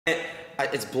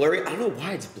It's blurry. I don't know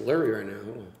why it's blurry right now.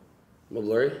 Hold on. Am I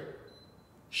blurry?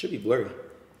 Should be blurry.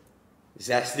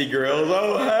 Zesty girls?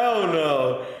 Oh, hell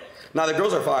no. Nah, the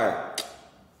girls are fire.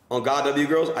 On God, W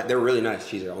girls, they're really nice.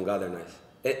 Cheeser. On God, they're nice.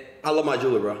 I love my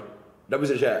jeweler, bro. W's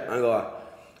in chat. I ain't gonna lie.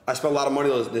 I spent a lot of money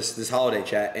this holiday,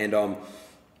 chat, and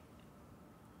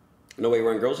no way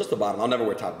wearing girls, just the bottom. I'll never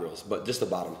wear top girls, but just the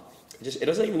bottom. It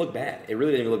doesn't even look bad. It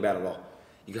really doesn't even look bad at all.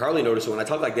 You can hardly notice it. When I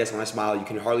talk like this, when I smile, you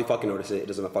can hardly fucking notice it. It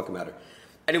doesn't fucking matter.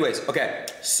 Anyways, okay,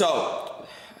 so,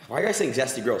 why are you guys saying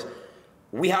zesty girls?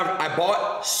 I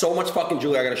bought so much fucking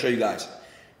jewelry I gotta show you guys.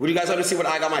 Would you guys like to see what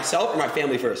I got myself or my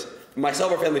family first?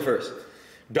 Myself or family first?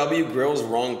 W girls,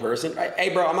 wrong person. Hey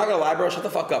bro, I'm not gonna lie bro, shut the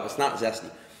fuck up. It's not zesty.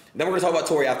 Then we're gonna talk about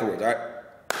Tori afterwards, all right?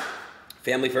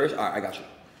 Family first? All right, I got you.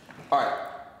 All right,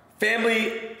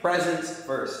 family presents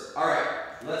first. All right,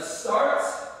 let's start.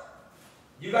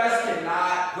 You guys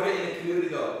cannot put it in the community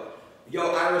though.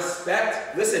 Yo, out of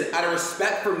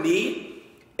respect for me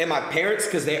and my parents,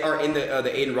 because they are in the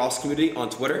Adin Ross community on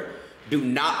Twitter, do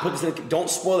not put this in, don't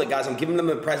spoil it guys. I'm giving them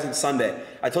a present Sunday.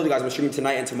 I told you guys I'm streaming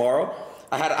tonight and tomorrow.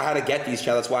 I had to get these,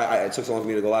 chat. That's why it took so long for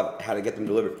me to go live. I had to get them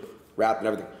delivered, wrapped and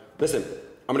everything. Listen,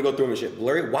 I'm gonna go through them and shit.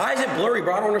 Blurry? Why is it blurry,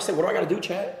 bro? I don't understand. What do I gotta do,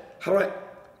 chat? How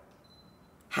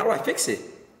do I fix it?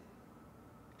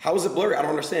 How is it blurry? I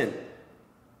don't understand.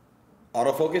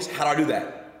 Autofocus? How do I do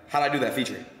that? How do I do that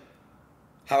feature?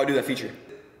 How do I do that feature?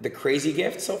 The crazy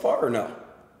gift so far or no?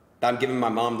 That I'm giving my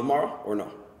mom tomorrow or no?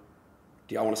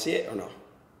 Do y'all wanna see it or no?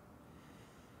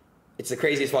 It's the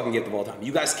craziest fucking gift of all time.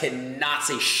 You guys cannot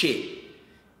say shit.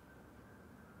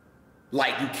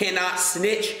 Like, you cannot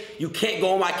snitch. You can't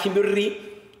go on my community.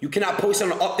 You cannot post on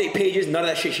the update pages. None of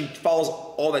that shit. She follows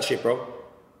all that shit, bro.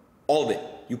 All of it.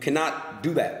 You cannot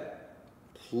do that.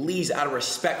 Please, out of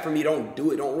respect for me, don't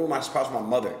do it. Don't ruin my surprise with my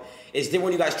mother. It's different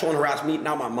when you guys troll and harass me,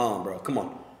 not my mom, bro. Come on.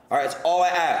 All right, that's all I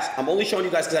ask. I'm only showing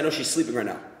you guys because I know she's sleeping right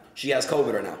now. She has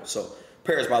COVID right now. So,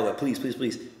 prayers, by the way. Please, please,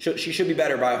 please. She should be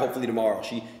better by hopefully tomorrow.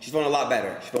 She's feeling a lot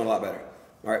better. She's feeling a lot better.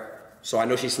 All right? So, I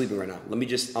know she's sleeping right now. I'm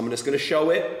just going to show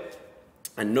it.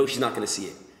 I know she's not going to see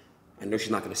it. I know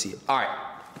she's not going to see it. All right.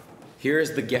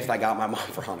 Here's the gift I got my mom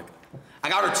for Hanukkah. I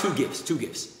got her two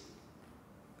gifts.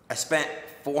 I spent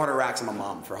 400 racks on my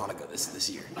mom for Hanukkah this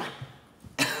year.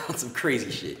 That's some crazy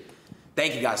shit.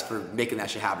 Thank you guys for making that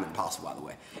shit happen impossible, by the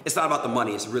way. It's not about the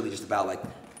money. It's really just about, like,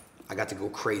 I got to go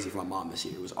crazy for my mom this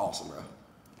year. It was awesome, bro.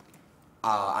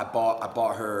 I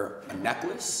bought her a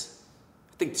necklace.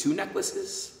 I think 2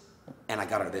 necklaces. And I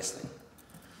got her this thing.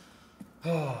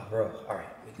 Oh, bro. All right.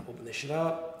 Let me open this shit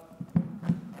up.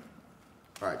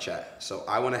 All right, chat. So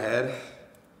I went ahead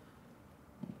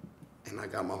and I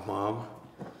got my mom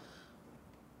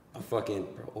a fucking,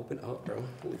 bro, open up, bro.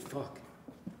 Holy fuck.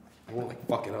 I won't like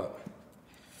fuck it up.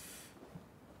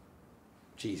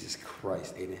 Jesus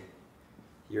Christ, Adin.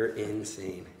 You're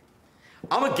insane.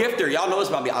 I'm a gifter. Y'all know this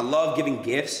about me. I love giving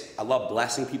gifts. I love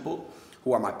blessing people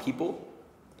who are my people.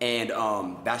 And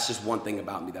that's just one thing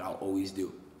about me that I'll always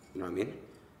do. You know what I mean?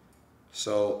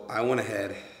 So I went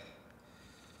ahead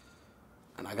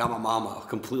and I got my mama a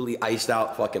completely iced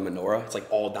out fucking menorah. It's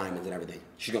like all diamonds and everything.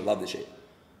 She's gonna love this shit.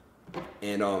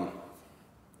 And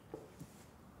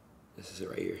this is it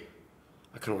right here.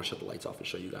 I kinda wanna shut the lights off and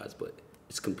show you guys, but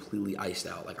it's completely iced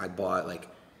out. Like I bought, like,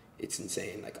 it's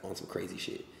insane, like on some crazy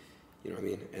shit. You know what I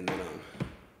mean? And then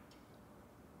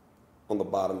on the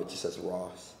bottom it just says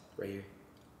Ross right here.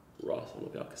 Ross, I don't know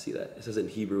if y'all can see that. It says it in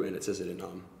Hebrew and it says it in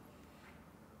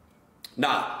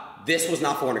nah, this was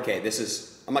not 400K. This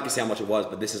is, I'm not gonna say how much it was,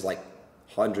 but this is like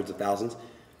hundreds of thousands.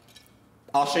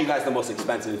 I'll show you guys the most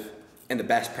expensive and the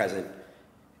best present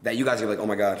that you guys are like, oh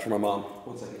my God, for my mom.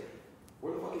 1 second.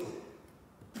 Where the fuck is it?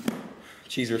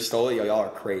 Cheeser stole it. Yo, y'all are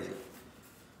crazy.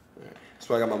 All right. That's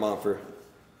what I got my mom for.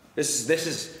 This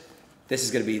is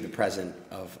gonna be the present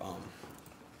of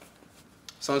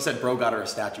someone said bro got her a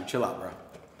statue. Chill out, bro.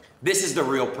 This is the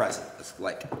real present. It's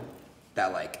like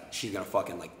that, like she's gonna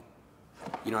fucking like,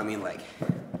 you know what I mean? Like,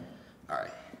 all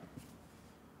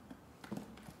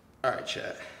right,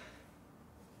 chat.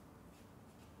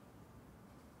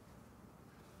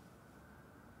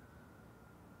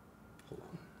 Hold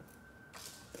on. I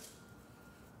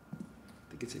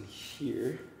think it's in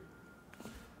here.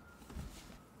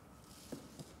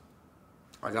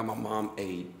 I got my mom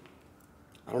a,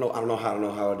 I don't know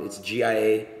how it's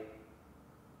GIA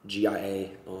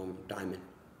diamond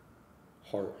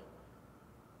heart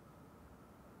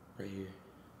right here.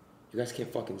 You guys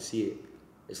can't fucking see it.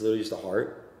 It's literally just a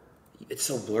heart. It's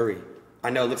so blurry.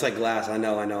 I know it looks like glass. I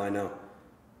know.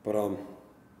 But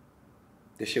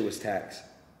this shit was tax.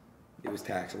 It was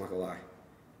tax. I'm not gonna lie.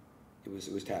 It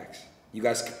was tax. You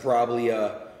guys could probably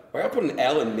Why I put an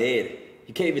L in mid?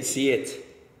 You can't even see it.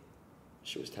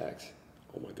 Shit was taxed.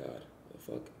 Oh my god. What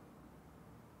the fuck?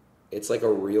 It's like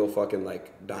a real fucking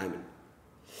like diamond.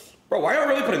 Bro, why y'all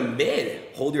really putting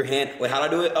mid? Hold your hand. Wait, how'd I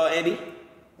do it, Andy?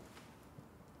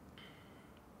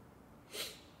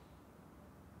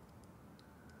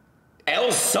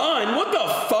 L son, what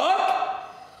the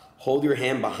fuck? Hold your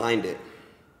hand behind it.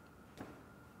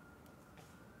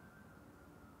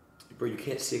 Bro, you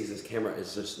can't see because this camera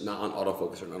is just not on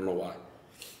autofocus, and I don't know why.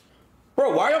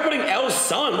 Bro, why are you putting L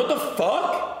son? What the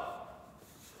fuck?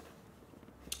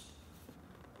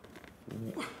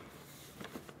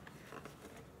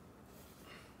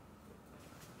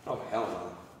 Oh,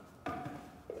 hell no.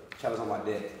 Chat was on my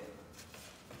dick.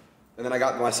 And then I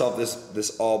got myself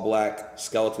this all black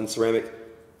skeleton ceramic.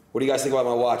 What do you guys think about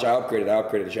my watch? I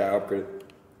upgraded chat.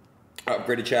 I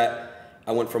upgraded chat.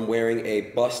 I went from wearing a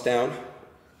bust down.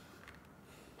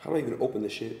 How do I even open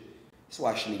this shit? This is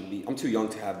why I shouldn't even be. I'm too young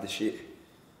to have this shit.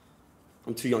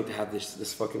 I'm too young to have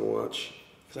this fucking watch.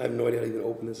 Because I have no idea how to even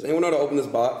open this. Does anyone know how to open this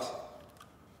box?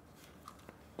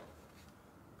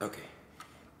 Okay.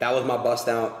 That was my bust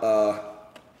down.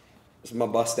 This is my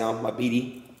bust down, my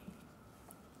BD.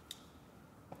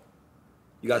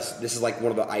 You guys, this is like one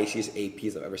of the iciest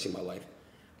APs I've ever seen in my life.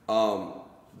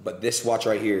 But this watch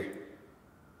right here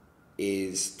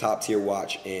is top tier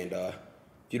watch, and if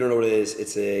you don't know what it is,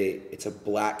 it's a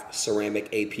black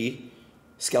ceramic AP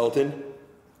skeleton.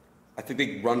 I think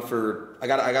they run for I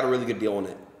got a really good deal on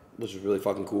it, which is really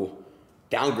fucking cool.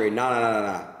 Downgrade,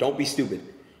 nah. Don't be stupid,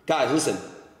 guys. Listen,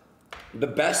 the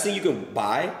best thing you can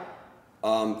buy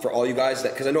for all you guys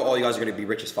because I know all you guys are gonna be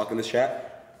rich as fuck in this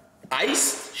chat.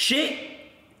 Ice shit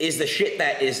is the shit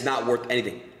that is not worth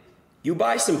anything. You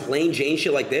buy some plain Jane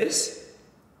shit like this,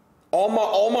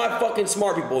 all my fucking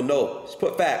smart people know, just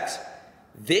put facts.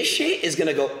 This shit is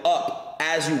gonna go up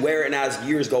as you wear it and as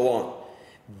years go on.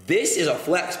 This is a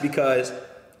flex because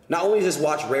not only is this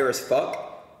watch rare as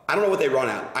fuck, I don't know what they run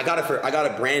at. I got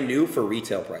it brand new for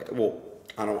retail price. Well,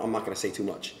 I'm not gonna say too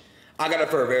much. I got it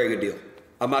for a very good deal.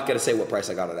 I'm not gonna say what price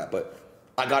I got it at, but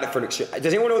I got it for an exchange.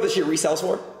 Does anyone know what this shit resells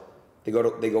for? They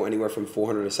go anywhere from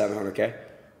 400 to 700K.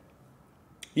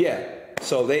 Yeah.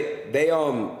 So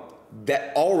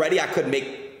that already I could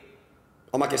make.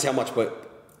 I'm not gonna say how much, but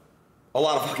a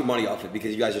lot of fucking money off it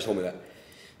because you guys just told me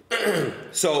that.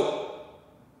 So,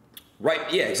 right,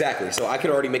 yeah, exactly. So I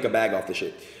could already make a bag off this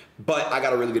shit, but I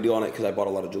got a really good deal on it because I bought a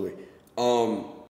lot of jewelry.